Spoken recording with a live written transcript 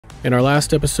In our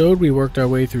last episode, we worked our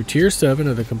way through Tier 7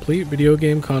 of the complete video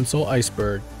game console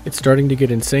Iceberg. It's starting to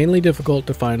get insanely difficult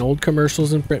to find old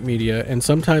commercials and print media, and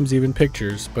sometimes even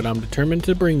pictures, but I'm determined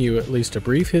to bring you at least a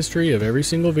brief history of every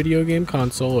single video game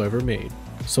console ever made.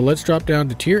 So let's drop down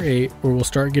to Tier 8, where we'll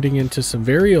start getting into some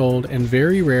very old and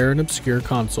very rare and obscure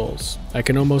consoles. I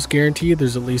can almost guarantee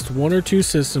there's at least one or two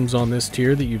systems on this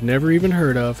tier that you've never even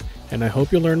heard of, and I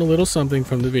hope you'll learn a little something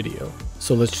from the video.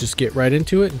 So let's just get right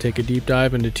into it and take a deep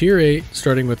dive into Tier 8,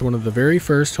 starting with one of the very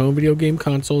first home video game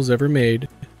consoles ever made,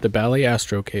 the Bally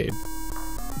Astrocade.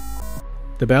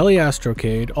 The Bally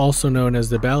Astrocade, also known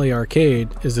as the Bally Arcade,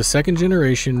 is the second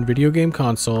generation video game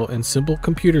console and simple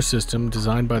computer system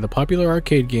designed by the popular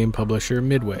arcade game publisher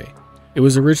Midway. It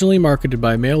was originally marketed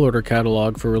by mail order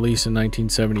catalog for release in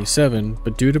 1977,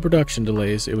 but due to production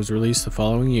delays, it was released the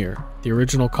following year. The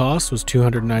original cost was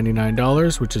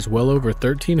 $299, which is well over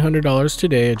 $1,300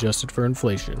 today adjusted for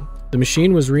inflation. The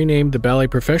machine was renamed the Bally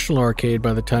Professional Arcade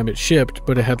by the time it shipped,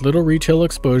 but it had little retail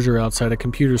exposure outside of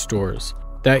computer stores.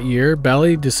 That year,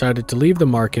 Bally decided to leave the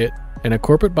market, and a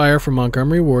corporate buyer from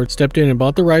Montgomery Ward stepped in and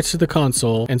bought the rights to the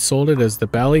console and sold it as the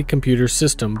Bally Computer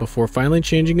System before finally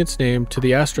changing its name to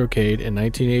the Astrocade in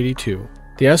 1982.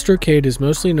 The Astrocade is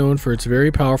mostly known for its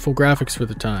very powerful graphics for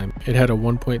the time. It had a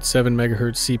 1.7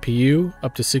 MHz CPU,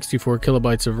 up to 64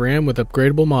 kilobytes of RAM with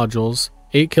upgradable modules,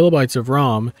 8 kilobytes of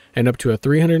ROM, and up to a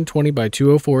 320 by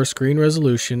 204 screen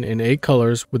resolution in 8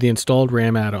 colors with the installed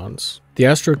RAM add-ons. The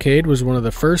Astrocade was one of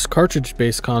the first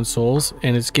cartridge-based consoles,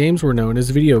 and its games were known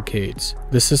as videocades.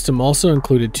 The system also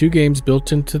included 2 games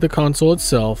built into the console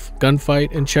itself,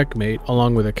 Gunfight and Checkmate,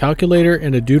 along with a calculator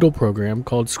and a doodle program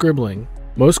called Scribbling.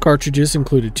 Most cartridges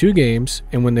included 2 games,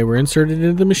 and when they were inserted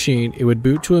into the machine, it would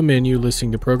boot to a menu listing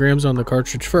the programs on the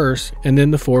cartridge first, and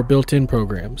then the 4 built-in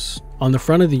programs. On the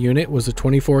front of the unit was a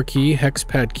 24-key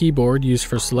hexpad keyboard used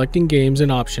for selecting games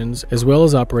and options, as well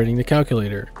as operating the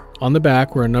calculator. On the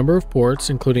back were a number of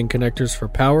ports, including connectors for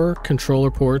power,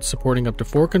 controller ports supporting up to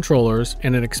 4 controllers,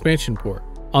 and an expansion port.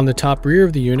 On the top rear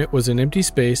of the unit was an empty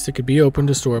space that could be opened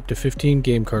to store up to 15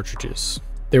 game cartridges.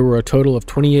 There were a total of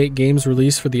 28 games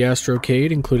released for the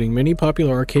Astrocade, including many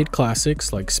popular arcade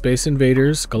classics like Space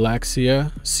Invaders,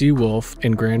 Galaxia, Seawolf,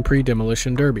 and Grand Prix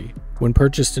Demolition Derby. When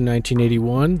purchased in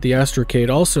 1981, the Astrocade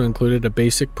also included a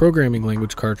basic programming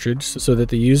language cartridge so that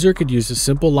the user could use a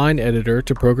simple line editor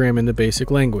to program in the basic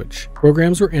language.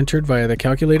 Programs were entered via the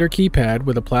calculator keypad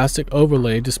with a plastic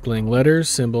overlay displaying letters,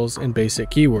 symbols, and basic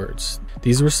keywords.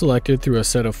 These were selected through a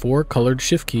set of 4 colored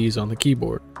shift keys on the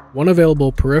keyboard. One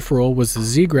available peripheral was the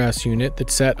Z-Grass unit that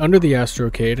sat under the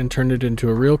Astrocade and turned it into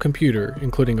a real computer,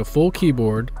 including a full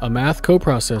keyboard, a math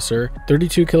coprocessor,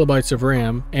 32 kilobytes of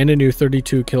RAM, and a new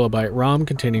 32 kilobyte ROM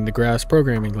containing the Grass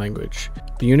programming language.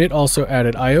 The unit also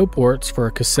added I/O ports for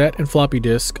a cassette and floppy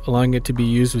disk, allowing it to be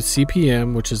used with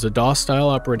CP/M, which is a DOS-style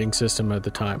operating system at the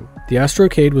time. The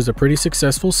Astrocade was a pretty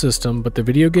successful system, but the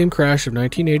video game crash of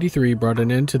 1983 brought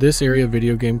an end to this area of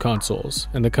video game consoles,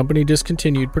 and the company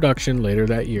discontinued production later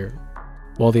that year.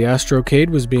 While the Astrocade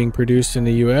was being produced in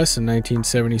the US in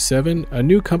 1977, a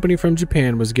new company from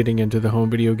Japan was getting into the home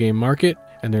video game market,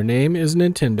 and their name is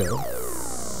Nintendo.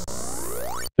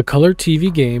 The Color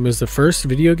TV game is the first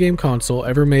video game console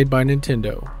ever made by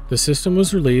Nintendo. The system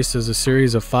was released as a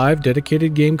series of 5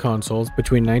 dedicated game consoles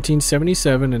between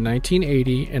 1977 and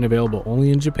 1980 and available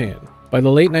only in Japan. By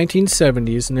the late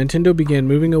 1970s, Nintendo began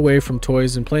moving away from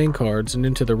toys and playing cards and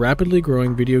into the rapidly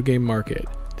growing video game market.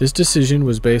 This decision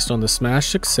was based on the smash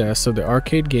success of the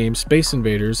arcade game Space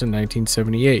Invaders in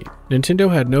 1978.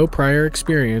 Nintendo had no prior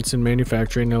experience in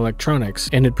manufacturing electronics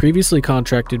and had previously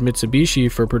contracted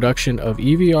Mitsubishi for production of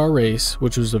EVR Race,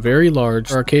 which was a very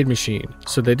large arcade machine,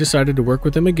 so they decided to work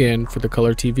with them again for the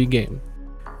Color TV game.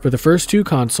 For the first 2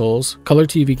 consoles, Color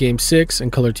TV Game 6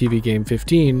 and Color TV Game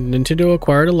 15, Nintendo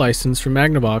acquired a license from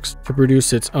Magnavox to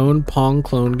produce its own Pong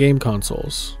clone game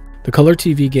consoles. The Color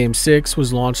TV Game 6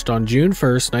 was launched on June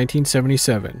 1st,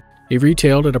 1977. It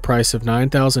retailed at a price of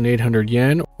 9,800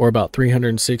 yen, or about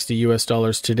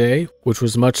 $360 today, which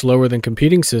was much lower than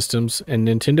competing systems, and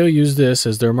Nintendo used this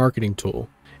as their marketing tool.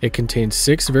 It contains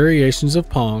 6 variations of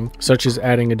Pong, such as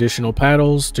adding additional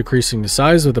paddles, decreasing the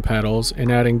size of the paddles,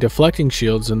 and adding deflecting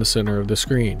shields in the center of the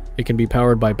screen. It can be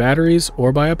powered by batteries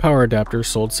or by a power adapter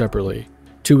sold separately.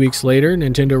 2 weeks later,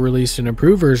 Nintendo released an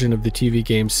improved version of the TV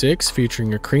Game 6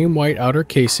 featuring a cream white outer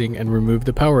casing and removed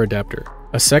the power adapter.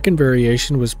 A second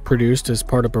variation was produced as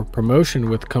part of a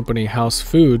promotion with company House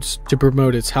Foods to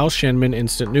promote its House Shanmin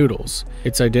instant noodles.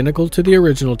 It's identical to the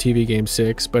original TV Game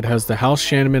 6, but has the House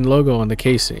Shanmin logo on the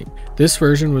casing. This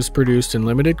version was produced in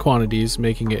limited quantities,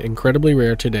 making it incredibly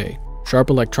rare today. Sharp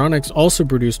Electronics also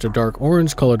produced a dark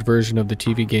orange colored version of the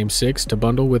TV Game 6 to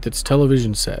bundle with its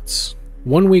television sets.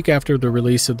 1 week after the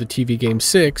release of the TV Game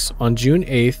 6, on June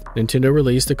 8th, Nintendo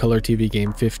released the Color TV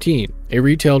Game 15. It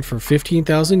retailed for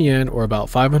 15,000 yen or about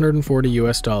 $540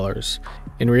 US.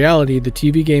 In reality, the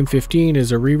TV Game 15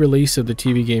 is a re-release of the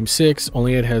TV Game 6,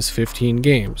 only it has 15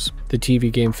 games. The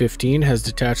TV Game 15 has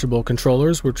detachable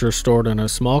controllers which are stored in a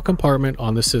small compartment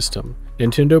on the system.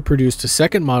 Nintendo produced a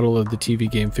second model of the TV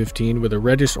Game 15 with a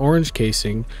reddish-orange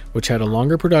casing, which had a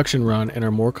longer production run and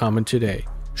are more common today.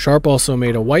 Sharp also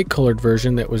made a white-colored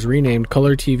version that was renamed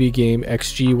Color TV Game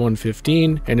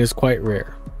XG115 and is quite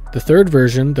rare. The third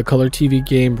version, the Color TV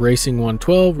Game Racing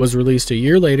 112, was released a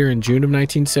year later in June of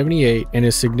 1978 and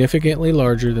is significantly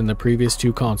larger than the previous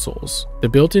two consoles. The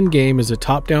built-in game is a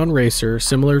top-down racer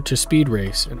similar to Speed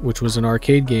Race, which was an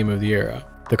arcade game of the era.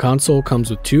 The console comes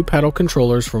with 2 paddle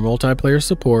controllers for multiplayer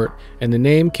support, and the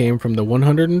name came from the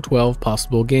 112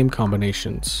 possible game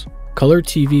combinations. Color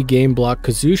TV Game Block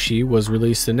Kazushi was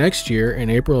released the next year in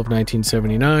April of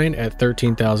 1979 at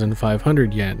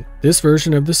 13,500 yen. This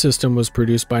version of the system was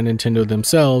produced by Nintendo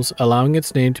themselves, allowing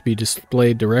its name to be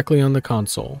displayed directly on the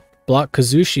console. Block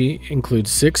Kazushi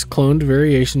includes 6 cloned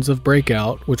variations of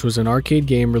Breakout, which was an arcade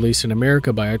game released in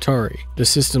America by Atari. The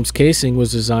system's casing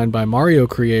was designed by Mario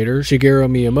creator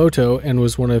Shigeru Miyamoto and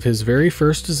was one of his very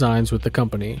first designs with the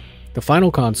company. The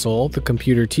final console, the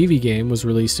Computer TV Game, was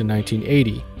released in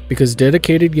 1980. Because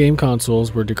dedicated game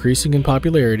consoles were decreasing in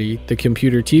popularity, the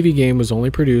Computer TV Game was only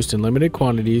produced in limited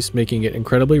quantities, making it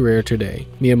incredibly rare today.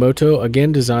 Miyamoto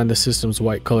again designed the system's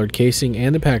white-colored casing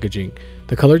and the packaging.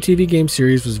 The Color TV Game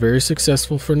series was very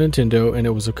successful for Nintendo and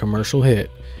it was a commercial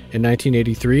hit. In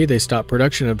 1983, they stopped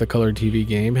production of the Color TV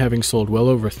Game, having sold well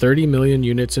over 30 million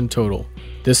units in total.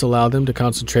 This allowed them to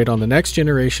concentrate on the next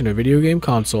generation of video game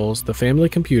consoles, the Family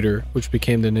Computer, which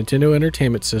became the Nintendo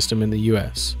Entertainment System in the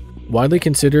US. Widely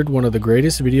considered one of the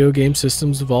greatest video game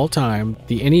systems of all time,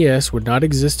 the NES would not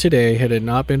exist today had it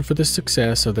not been for the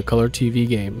success of the Color TV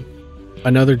Game.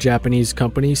 Another Japanese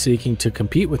company seeking to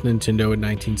compete with Nintendo in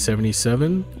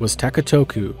 1977 was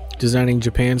Takatoku, designing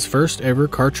Japan's first ever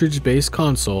cartridge-based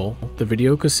console, the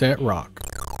videocassette Rock.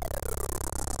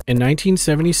 In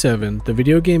 1977, the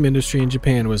video game industry in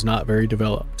Japan was not very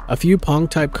developed. A few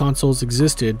Pong-type consoles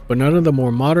existed, but none of the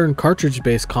more modern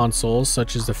cartridge-based consoles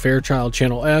such as the Fairchild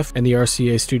Channel F and the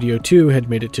RCA Studio 2 had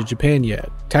made it to Japan yet.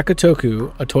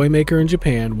 Takatoku, a toy maker in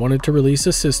Japan, wanted to release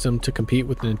a system to compete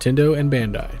with Nintendo and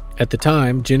Bandai. At the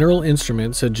time, General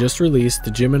Instruments had just released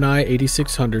the Gemini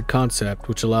 8600 concept,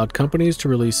 which allowed companies to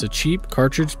release a cheap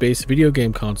cartridge-based video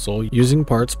game console using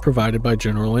parts provided by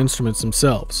General Instruments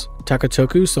themselves.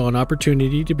 Takatoku saw an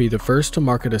opportunity to be the first to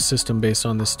market a system based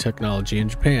on this technology in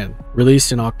Japan.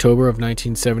 Released in October of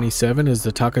 1977 as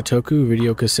the Takatoku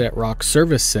Videocassette Rock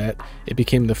Service Set, it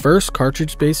became the first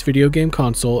cartridge-based video game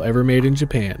console ever made in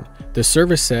Japan. The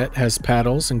service set has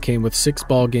paddles and came with 6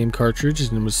 ball game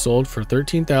cartridges and was sold for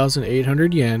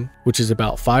 13,800 yen, which is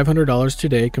about $500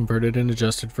 today converted and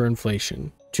adjusted for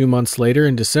inflation. 2 months later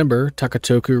in December,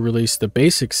 Takatoku released the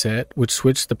Basic Set, which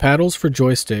switched the paddles for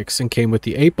joysticks and came with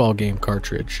the 8-ball game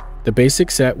cartridge. The Basic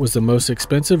Set was the most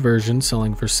expensive version,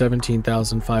 selling for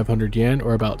 17,500 yen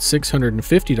or about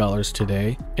 $650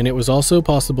 today, and it was also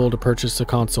possible to purchase the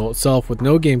console itself with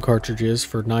no game cartridges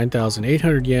for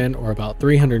 9,800 yen or about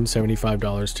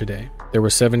 $375 today. There were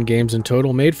 7 games in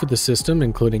total made for the system,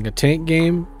 including a tank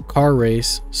game, car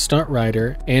race, stunt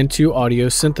rider, and 2 audio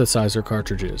synthesizer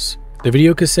cartridges. The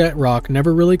videocassette Rock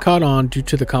never really caught on due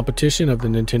to the competition of the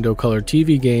Nintendo Color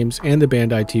TV games and the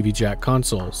Bandai TV Jack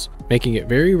consoles, making it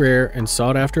very rare and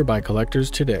sought after by collectors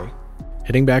today.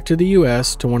 Heading back to the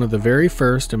US to one of the very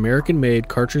first American-made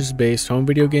cartridge-based home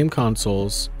video game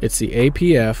consoles, it's the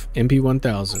APF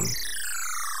MP-1000.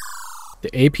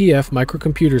 The APF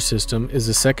microcomputer system is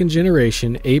a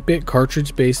second-generation 8-bit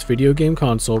cartridge-based video game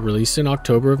console released in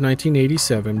October of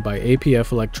 1987 by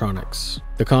APF Electronics.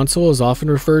 The console is often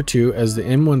referred to as the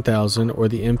M1000 or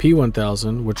the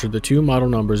MP1000, which are the 2 model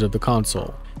numbers of the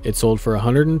console. It sold for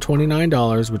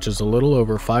 $129, which is a little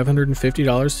over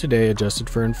 $550 today adjusted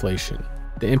for inflation.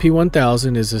 The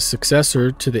MP1000 is a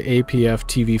successor to the APF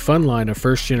TV Fun line of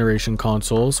first-generation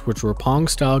consoles, which were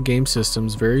Pong-style game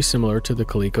systems very similar to the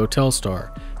Coleco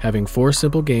Telstar, having 4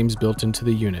 simple games built into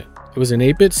the unit. It was an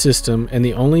 8-bit system and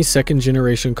the only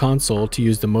second-generation console to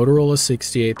use the Motorola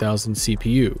 68000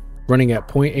 CPU. Running at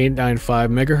 0.895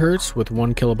 MHz with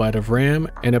 1 KB of RAM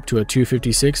and up to a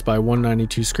 256 by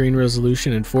 192 screen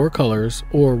resolution in 4 colors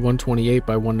or 128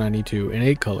 by 192 in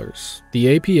 8 colors.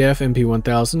 The APF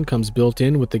MP1000 comes built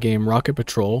in with the game Rocket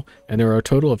Patrol, and there are a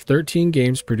total of 13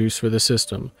 games produced for the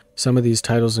system. Some of these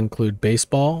titles include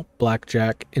baseball,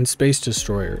 blackjack, and space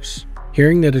destroyers.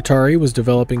 Hearing that Atari was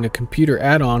developing a computer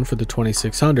add-on for the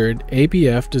 2600,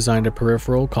 APF designed a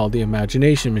peripheral called the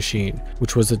Imagination Machine,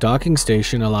 which was a docking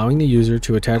station allowing the user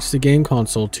to attach the game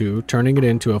console to, turning it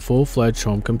into a full-fledged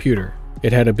home computer.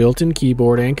 It had a built-in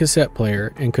keyboard and cassette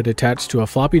player and could attach to a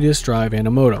floppy disk drive and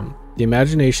a modem. The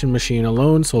Imagination Machine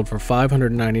alone sold for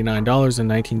 $599 in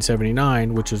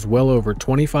 1979, which is well over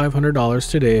 $2,500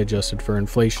 today adjusted for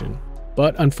inflation.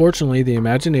 But unfortunately, the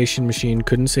Imagination Machine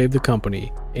couldn't save the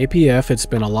company. APF had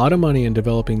spent a lot of money in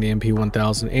developing the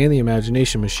MP1000 and the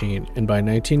Imagination Machine, and by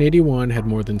 1981 had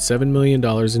more than $7 million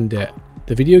in debt.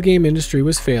 The video game industry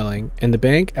was failing, and the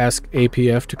bank asked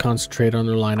APF to concentrate on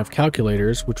their line of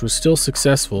calculators, which was still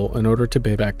successful, in order to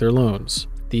pay back their loans.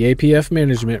 The APF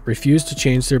management refused to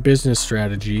change their business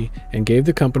strategy and gave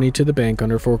the company to the bank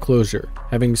under foreclosure,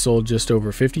 having sold just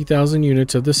over 50,000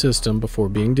 units of the system before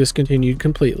being discontinued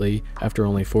completely after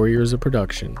only 4 years of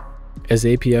production. As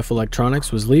APF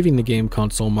Electronics was leaving the game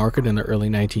console market in the early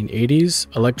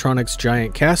 1980s, electronics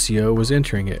giant Casio was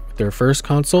entering it with their first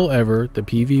console ever, the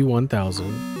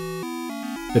PV-1000.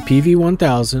 The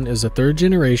PV-1000 is a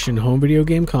third-generation home video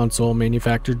game console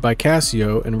manufactured by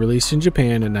Casio and released in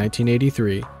Japan in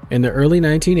 1983. In the early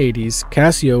 1980s,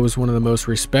 Casio was one of the most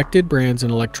respected brands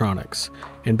in electronics,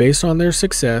 and based on their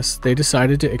success, they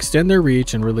decided to extend their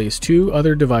reach and release 2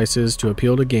 other devices to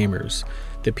appeal to gamers: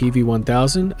 the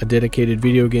PV-1000, a dedicated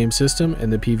video game system,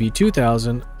 and the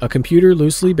PV-2000, a computer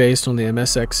loosely based on the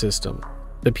MSX system.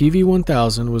 The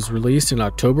PV-1000 was released in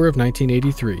October of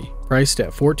 1983, priced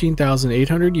at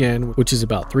 14,800 yen, which is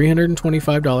about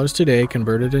 $325 today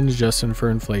converted and adjusted for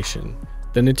inflation.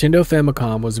 The Nintendo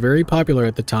Famicom was very popular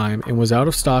at the time and was out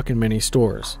of stock in many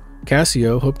stores.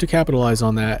 Casio hoped to capitalize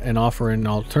on that and offer an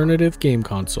alternative game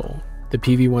console. The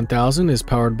PV-1000 is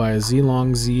powered by a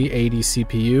Zilong Z80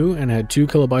 CPU and had 2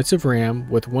 KB of RAM,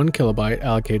 with 1 KB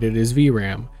allocated as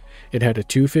VRAM. It had a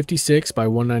 256 by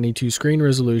 192 screen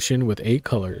resolution with 8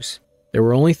 colors. There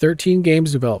were only 13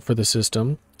 games developed for the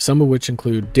system, some of which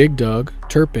include Dig Dug,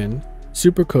 Turpin,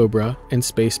 Super Cobra, and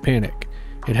Space Panic.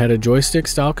 It had a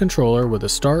joystick-style controller with a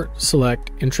start,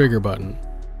 select, and trigger button.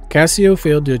 Casio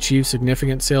failed to achieve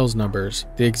significant sales numbers.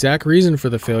 The exact reason for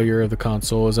the failure of the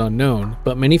console is unknown,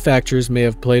 but many factors may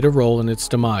have played a role in its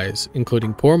demise,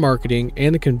 including poor marketing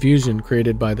and the confusion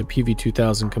created by the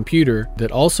PV-2000 computer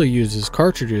that also uses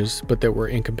cartridges but that were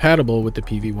incompatible with the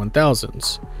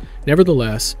PV-1000s.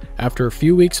 Nevertheless, after a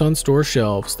few weeks on store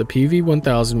shelves, the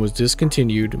PV-1000 was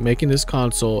discontinued, making this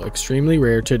console extremely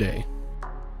rare today.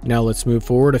 Now let's move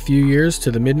forward a few years to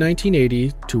the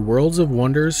mid-1980s to Worlds of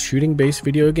Wonder's shooting-based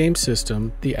video game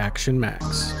system, the Action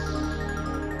Max.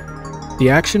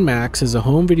 The Action Max is a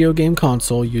home video game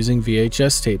console using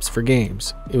VHS tapes for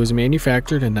games. It was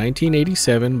manufactured in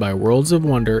 1987 by Worlds of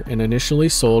Wonder and initially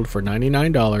sold for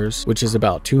 $99, which is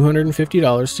about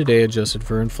 $250 today adjusted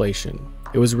for inflation.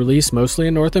 It was released mostly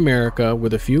in North America,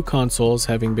 with a few consoles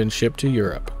having been shipped to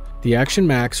Europe. The Action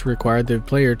Max required the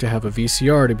player to have a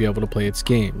VCR to be able to play its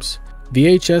games.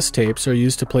 VHS tapes are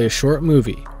used to play a short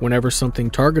movie. Whenever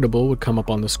something targetable would come up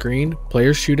on the screen,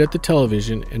 players shoot at the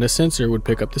television and a sensor would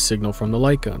pick up the signal from the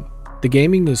light gun. The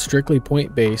gaming is strictly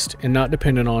point-based and not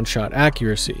dependent on shot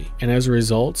accuracy, and as a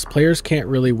result, players can't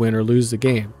really win or lose the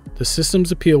game. The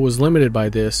system's appeal was limited by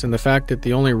this and the fact that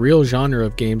the only real genre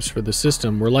of games for the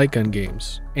system were light gun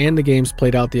games, and the games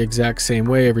played out the exact same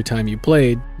way every time you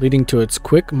played, leading to its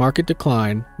quick market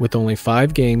decline, with only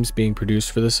 5 games being produced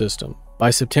for the system.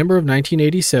 By September of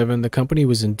 1987, the company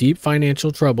was in deep financial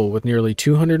trouble with nearly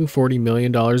 $240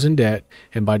 million in debt,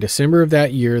 and by December of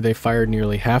that year they fired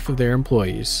nearly half of their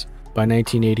employees. By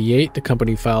 1988, the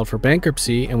company filed for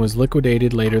bankruptcy and was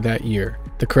liquidated later that year.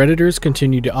 The creditors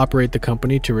continued to operate the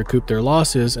company to recoup their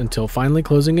losses until finally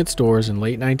closing its doors in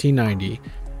late 1990.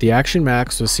 The Action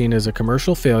Max was seen as a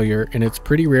commercial failure, and it's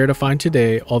pretty rare to find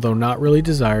today, although not really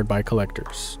desired by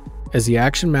collectors. As the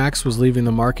Action Max was leaving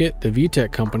the market, the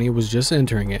VTech company was just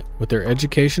entering it with their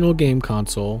educational game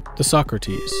console, the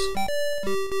Socrates.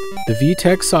 The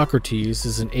VTech Socrates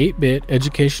is an 8-bit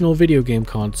educational video game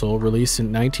console released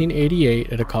in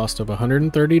 1988 at a cost of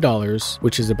 $130,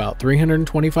 which is about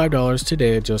 $325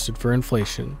 today adjusted for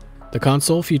inflation. The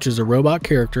console features a robot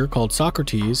character called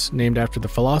Socrates, named after the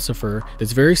philosopher,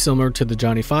 that's very similar to the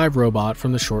Johnny Five robot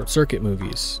from the Short Circuit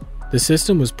movies. The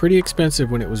system was pretty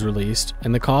expensive when it was released,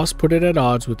 and the cost put it at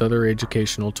odds with other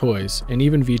educational toys, and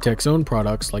even VTech's own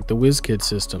products like the WizKid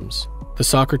systems. The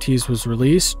Socrates was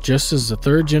released just as the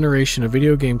third generation of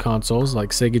video game consoles like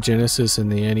Sega Genesis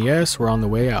and the NES were on the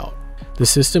way out. The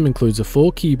system includes a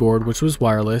full keyboard which was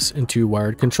wireless and 2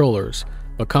 wired controllers.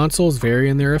 but consoles vary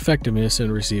in their effectiveness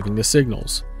in receiving the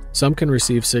signals. Some can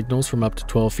receive signals from up to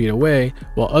 12 feet away,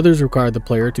 while others require the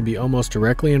player to be almost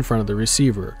directly in front of the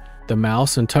receiver. The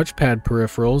mouse and touchpad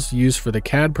peripherals used for the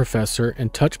CAD Professor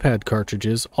and touchpad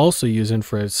cartridges also use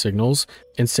infrared signals,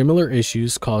 and similar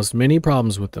issues caused many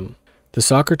problems with them. The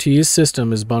Socrates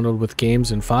system is bundled with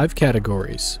games in 5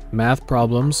 categories: math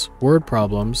problems,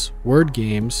 word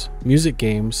games, music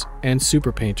games, and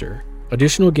Super Painter.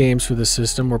 Additional games for the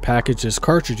system were packaged as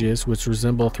cartridges which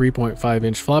resemble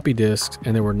 3.5-inch floppy disks,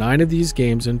 and there were 9 of these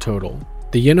games in total.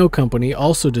 The Yeno company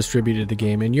also distributed the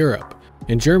game in Europe.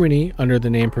 In Germany, under the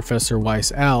name Professor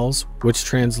Weiss Als, which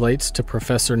translates to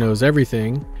Professor Knows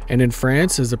Everything, and in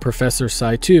France as the Professor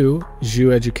Sci2, Jeu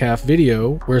Educaf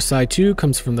Video, where Sci2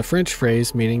 comes from the French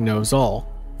phrase meaning knows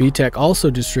all. VTech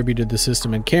also distributed the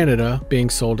system in Canada, being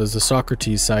sold as the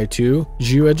Socrates Sci2,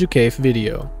 Jeu Educaf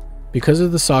Video. Because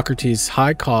of the Socrates'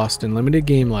 high cost and limited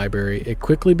game library, it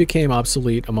quickly became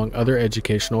obsolete among other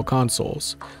educational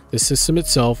consoles. The system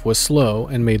itself was slow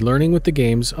and made learning with the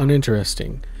games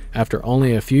uninteresting. After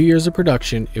only a few years of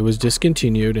production, it was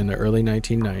discontinued in the early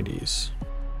 1990s.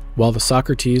 While the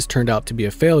Socrates turned out to be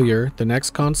a failure, the next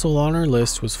console on our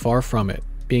list was far from it.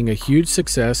 Being a huge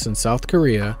success in South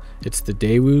Korea, it's the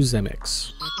Daewoo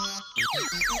Zemmix.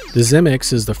 The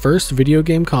Zemmix is the first video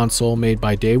game console made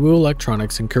by Daewoo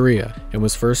Electronics in Korea and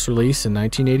was first released in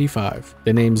 1985.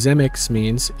 The name Zemmix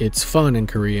means "it's fun" in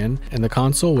Korean, and the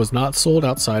console was not sold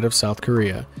outside of South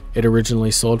Korea. It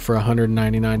originally sold for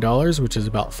 $199, which is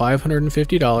about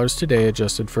 $550 today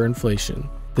adjusted for inflation.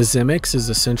 The Zemmix is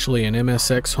essentially an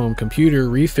MSX home computer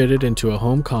refitted into a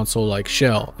home console-like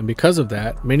shell, and because of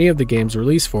that, many of the games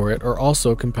released for it are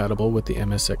also compatible with the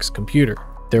MSX computer.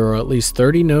 There are at least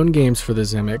 30 known games for the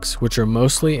Zemmix, which are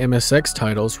mostly MSX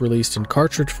titles released in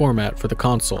cartridge format for the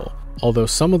console, although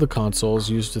some of the consoles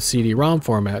used the CD-ROM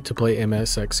format to play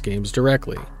MSX games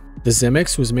directly. The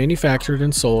Zemmix was manufactured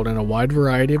and sold in a wide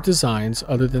variety of designs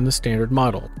other than the standard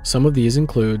model. Some of these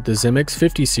include the Zemmix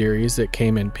 50 series that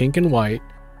came in pink and white,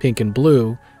 pink and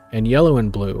blue, and yellow and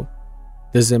blue.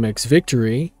 The Zemmix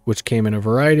Victory, which came in a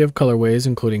variety of colorways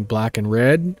including black and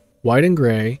red, white and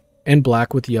gray, and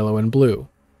black with yellow and blue.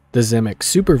 The Zemmix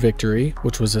Super Victory,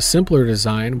 which was a simpler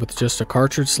design with just a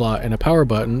cartridge slot and a power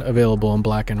button, available in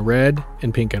black and red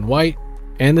and pink and white,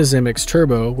 and the Zemmix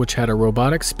Turbo, which had a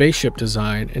robotic spaceship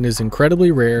design and is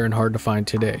incredibly rare and hard to find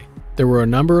today. There were a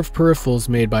number of peripherals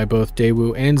made by both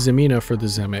Daewoo and Zemmina for the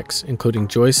Zemmix, including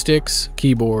joysticks,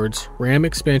 keyboards, RAM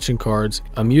expansion cards,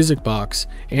 a music box,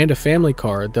 and a family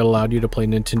card that allowed you to play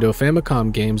Nintendo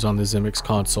Famicom games on the Zemmix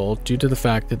console due to the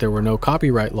fact that there were no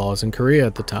copyright laws in Korea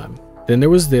at the time. Then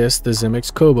there was the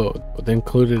Zemmix Kobo, that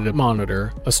included a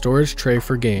monitor, a storage tray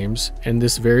for games, and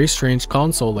this very strange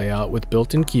console layout with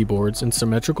built-in keyboards and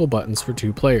symmetrical buttons for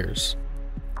 2 players.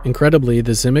 Incredibly,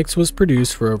 the Zemmix was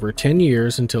produced for over 10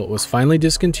 years until it was finally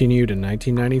discontinued in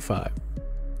 1995.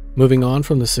 Moving on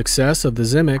from the success of the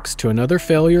Zemmix to another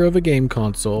failure of a game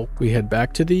console, we head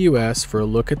back to the US for a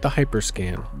look at the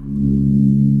HyperScan.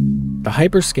 The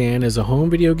HyperScan is a home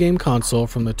video game console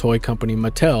from the toy company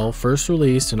Mattel, first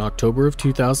released in October of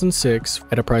 2006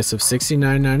 at a price of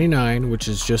 $69.99, which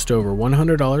is just over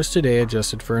 $100 today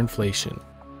adjusted for inflation.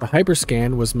 The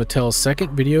HyperScan was Mattel's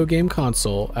second video game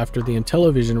console after the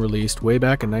Intellivision released way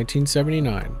back in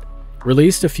 1979.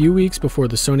 Released a few weeks before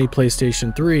the Sony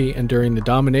PlayStation 3 and during the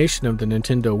domination of the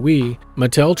Nintendo Wii,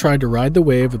 Mattel tried to ride the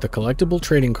wave of the collectible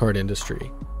trading card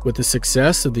industry. With the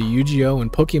success of the Yu-Gi-Oh!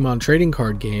 And Pokemon trading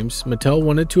card games, Mattel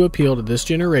wanted to appeal to this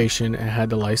generation and had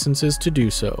the licenses to do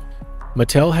so.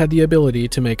 Mattel had the ability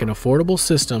to make an affordable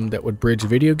system that would bridge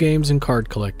video games and card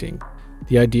collecting.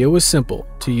 The idea was simple,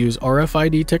 to use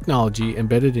RFID technology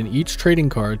embedded in each trading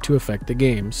card to affect the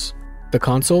games. The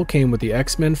console came with the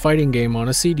X-Men fighting game on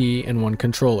a CD and 1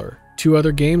 controller. 2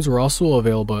 other games were also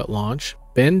available at launch,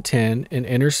 Ben 10 and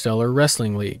Interstellar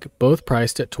Wrestling League, both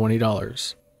priced at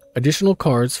 $20. Additional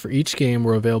cards for each game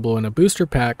were available in a booster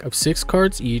pack of 6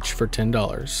 cards each for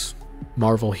 $10.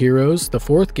 Marvel Heroes, the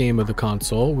 4th game of the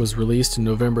console, was released in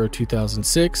November of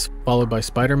 2006, followed by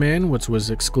Spider-Man, which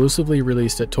was exclusively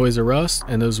released at Toys R Us,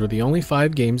 and those were the only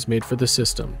 5 games made for the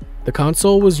system. The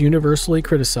console was universally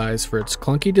criticized for its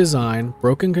clunky design,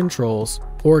 broken controls,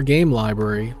 poor game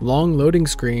library, long loading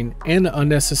screen, and the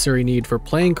unnecessary need for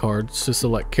playing cards to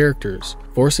select characters,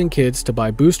 forcing kids to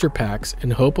buy booster packs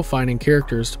in hope of finding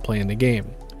characters to play in the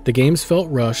game. The games felt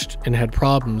rushed and had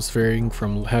problems varying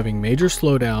from having major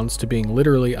slowdowns to being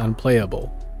literally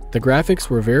unplayable. The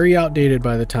graphics were very outdated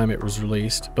by the time it was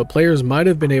released, but players might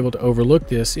have been able to overlook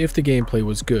this if the gameplay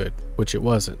was good, which it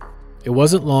wasn't. It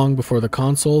wasn't long before the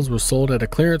consoles were sold at a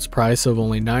clearance price of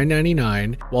only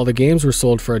 $9.99, while the games were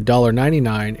sold for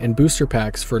 $1.99 and booster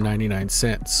packs for 99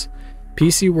 cents.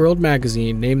 PC World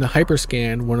magazine named the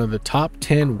HyperScan one of the top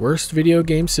 10 worst video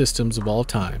game systems of all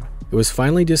time. It was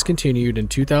finally discontinued in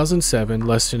 2007,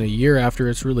 less than a year after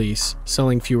its release,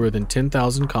 selling fewer than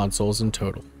 10,000 consoles in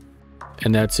total.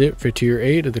 And that's it for Tier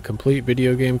 8 of the complete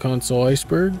video game console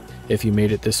iceberg. If you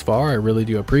made it this far, I really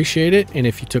do appreciate it, and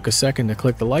if you took a second to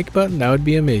click the like button, that would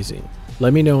be amazing.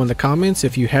 Let me know in the comments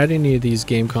if you had any of these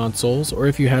game consoles or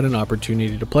if you had an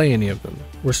opportunity to play any of them.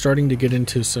 We're starting to get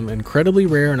into some incredibly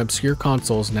rare and obscure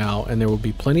consoles now, and there will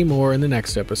be plenty more in the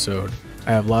next episode.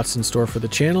 I have lots in store for the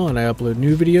channel, and I upload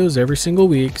new videos every single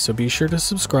week, so be sure to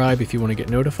subscribe if you want to get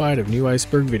notified of new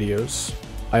iceberg videos.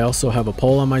 I also have a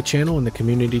poll on my channel in the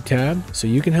community tab, so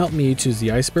you can help me choose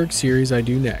the iceberg series I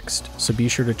do next. So be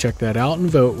sure to check that out and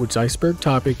vote which iceberg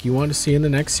topic you want to see in the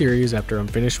next series after I'm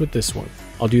finished with this one.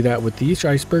 I'll do that with each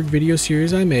iceberg video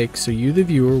series I make, so you the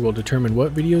viewer will determine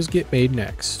what videos get made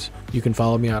next. You can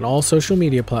follow me on all social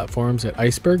media platforms at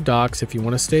IcebergDocs if you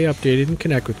want to stay updated and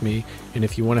connect with me, and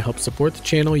if you want to help support the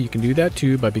channel, you can do that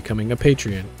too by becoming a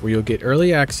Patreon, where you'll get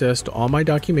early access to all my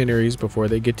documentaries before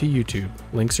they get to YouTube.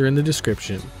 Links are in the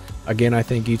description. Again, I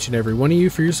thank each and every one of you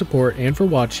for your support and for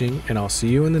watching, and I'll see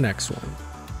you in the next one.